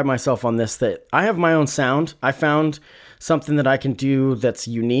is I pride myself on this, that I have my own sound. I found something that I can do that's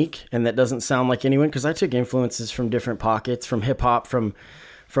unique and that doesn't sound like anyone, because I took influences from different pockets, from hip hop, from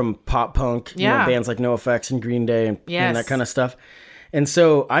pop punk, bands like NoFX and Green Day and that kind of stuff. And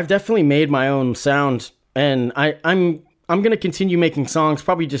so I've definitely made my own sound, and I'm going to continue making songs,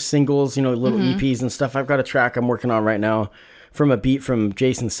 probably just singles, little EPs and stuff. I've got a track I'm working on right now from a beat from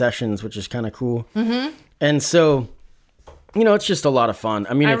Jason Sessions, which is kind of cool. And so you know, it's just a lot of fun.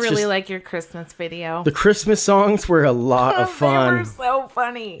 I mean, I it's really just, like your Christmas video. the Christmas songs were a lot of fun. They were so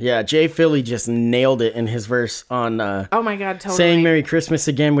funny. Yeah, Jay Philly just nailed it in his verse on Oh my God, totally. Saying Merry Christmas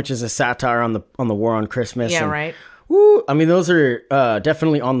Again, which is a satire on the war on Christmas. Yeah, and, right. Woo, I mean, those are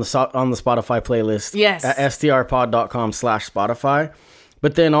definitely on the Spotify playlist. Yes. At strpod.com/Spotify.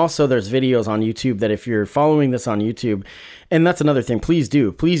 But then also there's videos on YouTube that if you're following this on YouTube, and that's another thing, please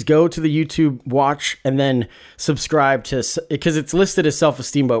go to the YouTube, watch, and then subscribe to, because it's listed as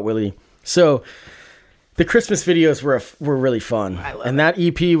Self-Esteem Boat Willie. So the Christmas videos were really fun. I love and that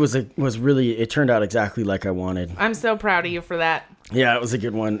EP was really, it turned out exactly like I wanted. I'm so proud of you for that. Yeah, it was a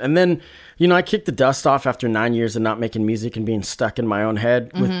good one. And then, you know, I kicked the dust off after 9 years of not making music and being stuck in my own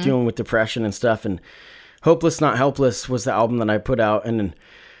head with dealing with depression and stuff. And Hopeless Not Helpless was the album that I put out. And then,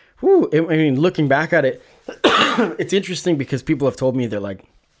 looking back at it, it's interesting because people have told me, they're like,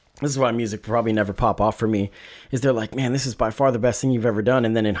 this is why music probably never pop off for me, is they're like, man, this is by far the best thing you've ever done.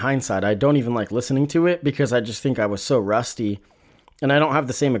 And then in hindsight, I don't even like listening to it because I just think I was so rusty and I don't have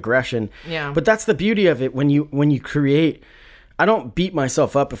the same aggression. Yeah. But that's the beauty of it. When you create, I don't beat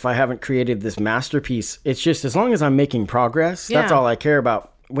myself up if I haven't created this masterpiece. It's just, as long as I'm making progress, that's Yeah. all I care about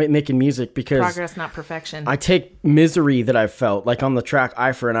making music, because Progress, not perfection. I take misery that I've felt, like on the track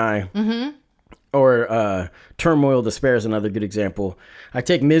Eye for an Eye, or Turmoil Despair is another good example. I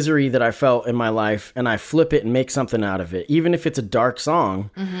take misery that I felt in my life and I flip it and make something out of it. Even if it's a dark song,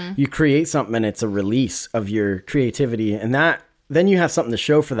 you create something and it's a release of your creativity, and that then you have something to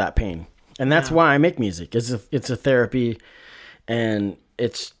show for that pain. And that's why I make music. It's a therapy, and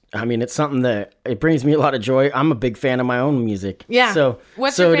it's something that it brings me a lot of joy. I'm a big fan of my own music. Yeah. So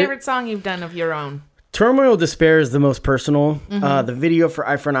what's your favorite song you've done of your own? Turmoil Despair is the most personal. The video for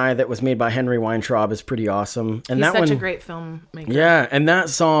Eye for an Eye that was made by Henry Weintraub is pretty awesome. And He's that such one, a great filmmaker. yeah, and that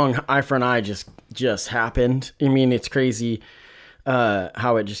song Eye for an Eye just happened. I mean, it's crazy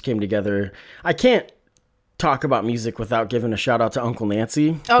how it just came together. I can't talk about music without giving a shout out to Uncle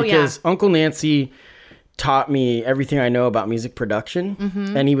Nancy. Oh, because Uncle Nancy taught me everything I know about music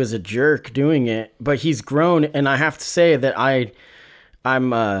production, and he was a jerk doing it, but he's grown. And I have to say that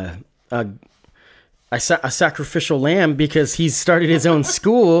I'm a sacrificial lamb, because he's started his own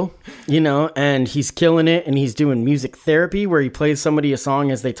school, you know, and he's killing it. And he's doing music therapy where he plays somebody a song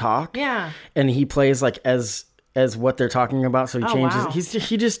as they talk. Yeah. And he plays like as what they're talking about. So he changes. Wow.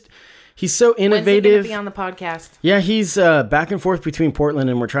 He's so innovative. When's he going to be on the podcast? Yeah, he's back and forth between Portland,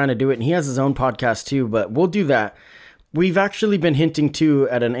 and we're trying to do it. And he has his own podcast too, but we'll do that. We've actually been hinting too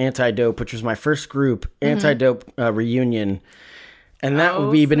at an Antidope, which was my first group, Antidope reunion. And that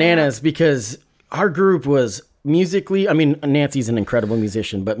would be bananas, because our group was musically, I mean, Nancy's an incredible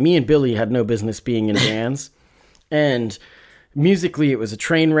musician, but me and Billy had no business being in bands. And musically, it was a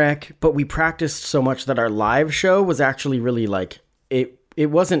train wreck, but we practiced so much that our live show was actually really like, it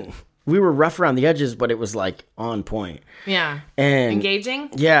wasn't, we were rough around the edges, but it was like on point. Yeah. And engaging?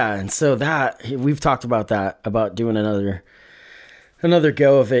 Yeah. And so that, we've talked about that, about doing another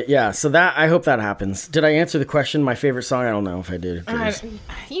go of it. Yeah. So that, I hope that happens. Did I answer the question? My favorite song? I don't know if I did.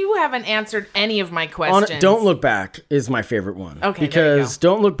 You haven't answered any of my questions. Don't Look Back is my favorite one. Okay. Because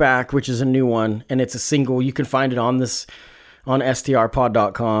Don't Look Back, which is a new one, and it's a single. You can find it on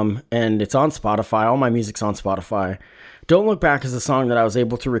strpod.com, and it's on Spotify. All my music's on Spotify. Don't Look Back is a song that I was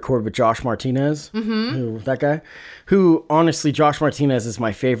able to record with Josh Martinez, that guy, who, honestly, Josh Martinez is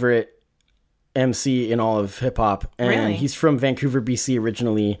my favorite MC in all of hip hop. And Really? He's from Vancouver, BC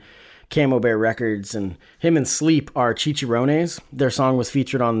originally, Camo Bear Records, and him and Sleep are Chicharrones. Their song was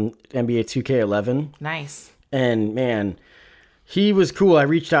featured on NBA 2K11. Nice. And man, he was cool. I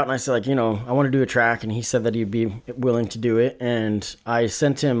reached out and I said, like, you know, I want to do a track, and he said that he'd be willing to do it. And I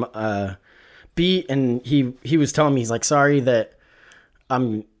sent him a beat, and he was telling me, he's like, sorry that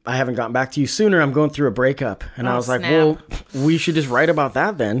I haven't gotten back to you sooner. I'm going through a breakup. And I was like, well, we should just write about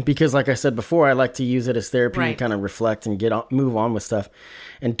that then, because like I said before, I like to use it as therapy and kind of reflect and move on with stuff.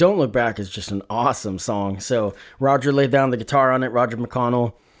 And Don't Look Back is just an awesome song. So Roger laid down the guitar on it. Roger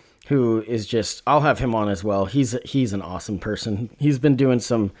McConnell, who is just, I'll have him on as well. He's an awesome person. He's been doing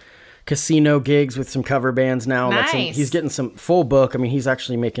some casino gigs with some cover bands now. Nice. He's getting some full book. I mean, he's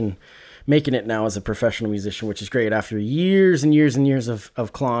actually making it now as a professional musician, which is great after years and years and years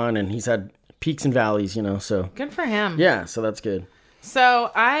of clawing, and he's had peaks and valleys, you know, so. Good for him. Yeah, so that's good. So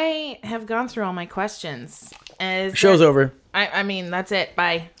I have gone through all my questions. Show's over. I mean, that's it.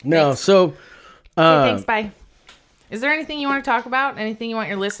 Bye. No, Thanks. so. Okay, thanks, bye. Is there anything you want to talk about? Anything you want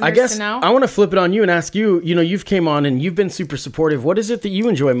your listeners to know? I want to flip it on you and ask you, you know, you've came on and you've been super supportive. What is it that you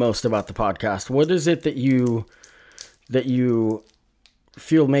enjoy most about the podcast? What is it that you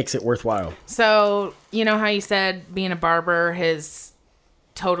feel makes it worthwhile. So, you know how you said being a barber has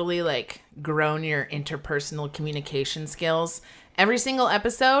totally like grown your interpersonal communication skills? Every single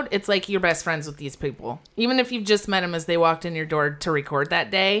episode, it's like you're best friends with these people. Even if you've just met them as they walked in your door to record that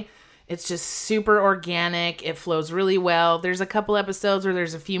day, it's just super organic. It flows really well. There's a couple episodes where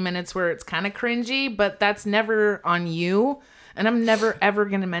there's a few minutes where it's kind of cringy, but that's never on you. And I'm never, ever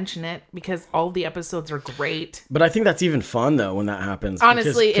going to mention it because all the episodes are great. But I think that's even fun, though, when that happens.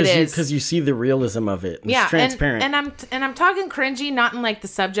 Honestly, it is. Because you see the realism of it. Yeah, it's transparent. And I'm talking cringy, not in like the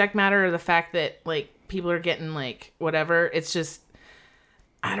subject matter or the fact that like people are getting like whatever. It's just,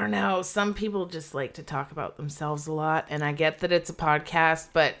 I don't know. Some people just like to talk about themselves a lot. And I get that it's a podcast,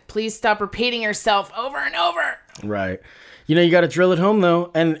 but please stop repeating yourself over and over. Right. You know, you got to drill it home,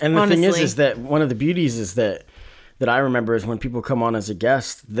 though. And the Honestly. thing is that one of the beauties is that I remember is when people come on as a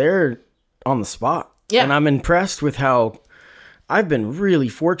guest, they're on the spot. Yeah. And I'm impressed with how I've been really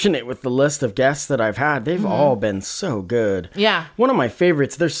fortunate with the list of guests that I've had. They've all been so good. Yeah. One of my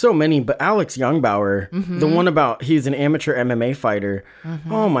favorites, there's so many, but Alex Youngbauer, the one about he's an amateur MMA fighter.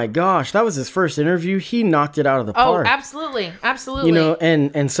 Oh my gosh, that was his first interview. He knocked it out of the park. Oh, absolutely. Absolutely. You know,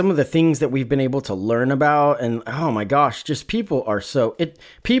 and some of the things that we've been able to learn about, and oh my gosh, just people are so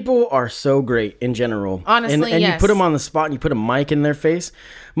great in general. Honestly, and yes. you put them on the spot and you put a mic in their face.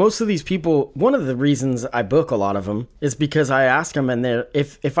 Most of these people, one of the reasons I book a lot of them is because I ask them, and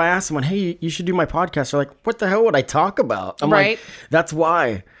if I ask someone, hey, you should do my podcast, they're like, what the hell would I talk about? I'm right. like, that's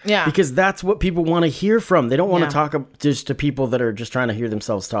why. Yeah. Because that's what people want to hear from. They don't want Yeah. to talk just to people that are just trying to hear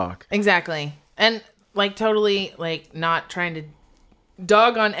themselves talk. Exactly. And like totally like not trying to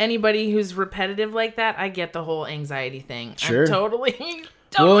dog on anybody who's repetitive like that. I get the whole anxiety thing. Sure. I'm totally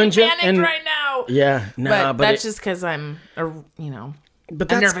and panicked right now. Yeah. Nah, but that's just because I'm but a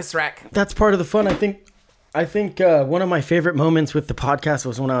that's, nervous wreck. That's part of the fun. I think one of my favorite moments with the podcast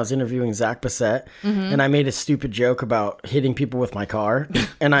was when I was interviewing Zach Bassett, and I made a stupid joke about hitting people with my car,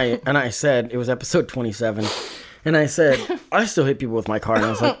 and I said, it was episode 27, and I said, I still hit people with my car, and I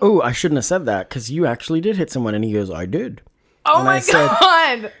was like, oh, I shouldn't have said that because you actually did hit someone, and he goes, I did. Oh and my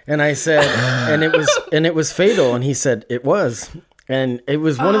God. And I said, and it was fatal, and he said it was, and it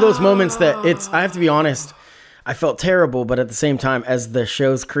was one of those moments that I have to be honest. I felt terrible, but at the same time, as the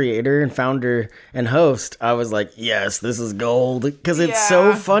show's creator and founder and host, I was like, yes, this is gold. Because it's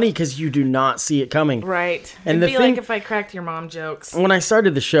so funny because you do not see it coming. Right. And It'd be like if I cracked your mom jokes. When I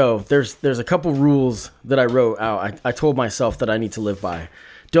started the show, there's a couple rules that I wrote out. I told myself that I need to live by.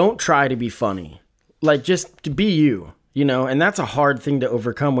 Don't try to be funny. Like, just to be you. You know, and that's a hard thing to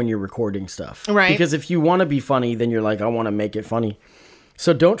overcome when you're recording stuff. Right. Because if you want to be funny, then you're like, I want to make it funny.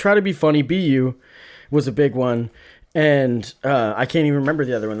 So don't try to be funny, be you. Was a big one, and I can't even remember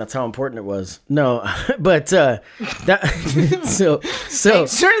the other one. That's how important it was. No, but that so make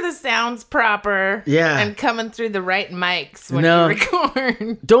sure the sound's proper. Yeah, and coming through the right mics when you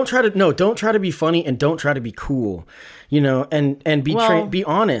record. Don't try to be funny, and don't try to be cool. You know, and be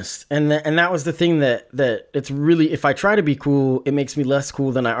honest. And that was the thing that it's really, if I try to be cool, it makes me less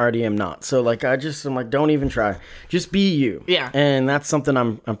cool than I already am not. So like I'm like, don't even try. Just be you. Yeah. And that's something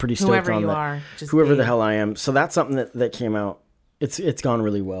I'm pretty stoked whoever on. You are, just whoever the hell I am. So that's something that came out. It's gone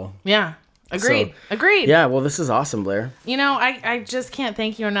really well. Yeah. Agreed. Yeah, well, this is awesome, Blair. You know, I just can't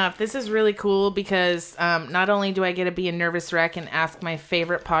thank you enough. This is really cool because not only do I get to be a nervous wreck and ask my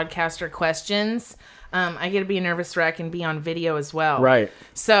favorite podcaster questions, I get to be a nervous wreck and be on video as well. Right.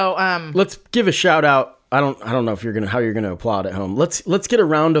 So let's give a shout out. I don't know if how you're gonna applaud at home. Let's get a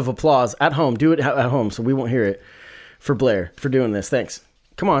round of applause at home. Do it at home so we won't hear it for Blair for doing this. Thanks.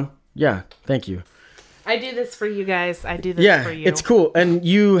 Come on. Yeah. Thank you. I do this for you guys. I do this for you. It's cool. And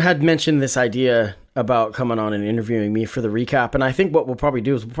you had mentioned this idea about coming on and interviewing me for the recap. And I think what we'll probably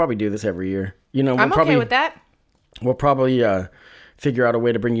do is we'll probably do this every year. You know, I'm okay with that. We'll probably figure out a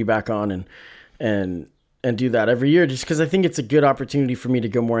way to bring you back on and do that every year, just because I think it's a good opportunity for me to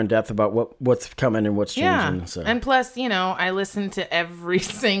go more in depth about what's coming and what's changing. Yeah. So. And plus, you know, I listen to every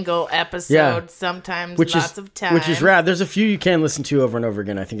single episode, sometimes lots of times. Which is rad. There's a few you can listen to over and over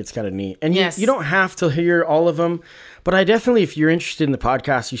again. I think it's kind of neat. And you don't have to hear all of them, but I definitely, if you're interested in the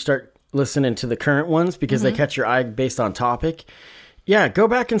podcast, you start listening to the current ones because they catch your eye based on topic. Yeah, go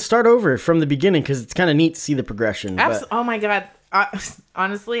back and start over from the beginning because it's kind of neat to see the progression. Oh my God.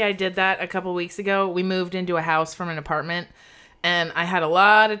 Honestly, I did that a couple weeks ago. We moved into a house from an apartment and I had a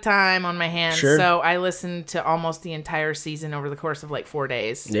lot of time on my hands. Sure. So I listened to almost the entire season over the course of like 4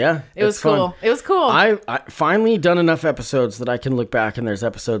 days. Yeah. It was cool. Fun. It was cool. I finally done enough episodes that I can look back and there's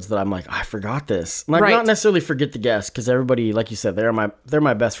episodes that I'm like, I forgot this. Like, not necessarily forget the guests because everybody, like you said, they're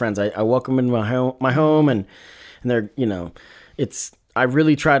my best friends. I welcome them in my home and they're, you know, I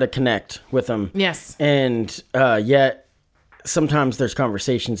really try to connect with them. Yes. And yet sometimes there's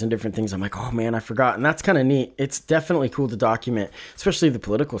conversations and different things. I'm like, oh man, I forgot. And that's kind of neat. It's definitely cool to document, especially the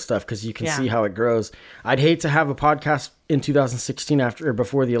political stuff, because you can see how it grows. I'd hate to have a podcast in 2016 after or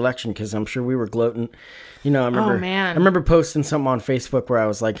before the election, because I'm sure we were gloating. You know, I remember posting something on Facebook where I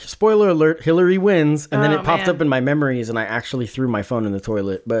was like, spoiler alert, Hillary wins. And then it popped up in my memories and I actually threw my phone in the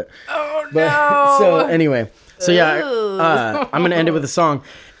toilet. But so anyway, so yeah, I'm going to end it with a song.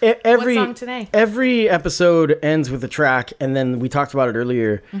 What song today? Every episode ends with a track, and then we talked about it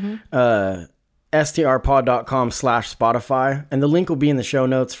earlier. strpod.com/Spotify, and the link will be in the show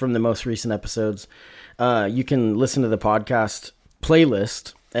notes from the most recent episodes. You can listen to the podcast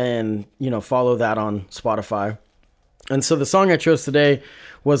playlist and, you know, follow that on Spotify. And so the song I chose today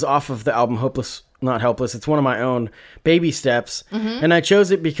was off of the album Not Helpless. It's one of my own, Baby Steps. And I chose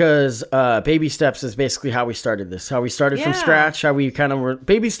it because Baby Steps is basically how we started this. How we started from scratch. How we kind of were...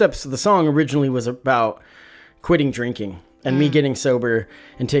 Baby Steps, the song originally was about quitting drinking and me getting sober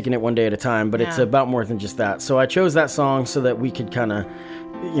and taking it one day at a time. But it's about more than just that. So I chose that song so that we could kind of,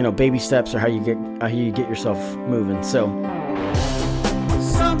 you know, baby steps are how you get yourself moving. So...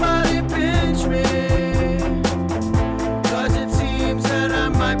 Somebody pinch me, 'cause it seems that I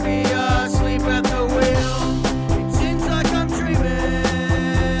might be asleep at the wheel. It seems like I'm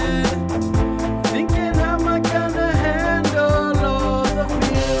dreaming, thinking how am I gonna handle all the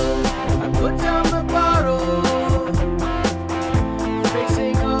feels. I put down the bottle,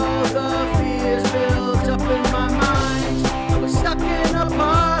 facing all the fears built up in my mind. I was stuck in a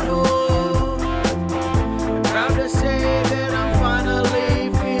puddle, I'm proud to say that I'm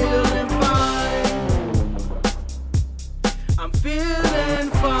finally feeling fine. I'm feeling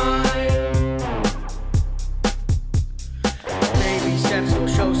fine. Baby steps will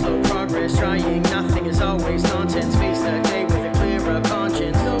show slow progress. Trying nothing is always nonsense. Face the day with a clearer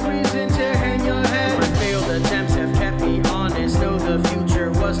conscience. No reason to hang your head. My failed attempts have kept me honest. Know the future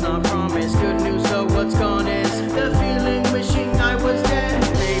was not promised. Good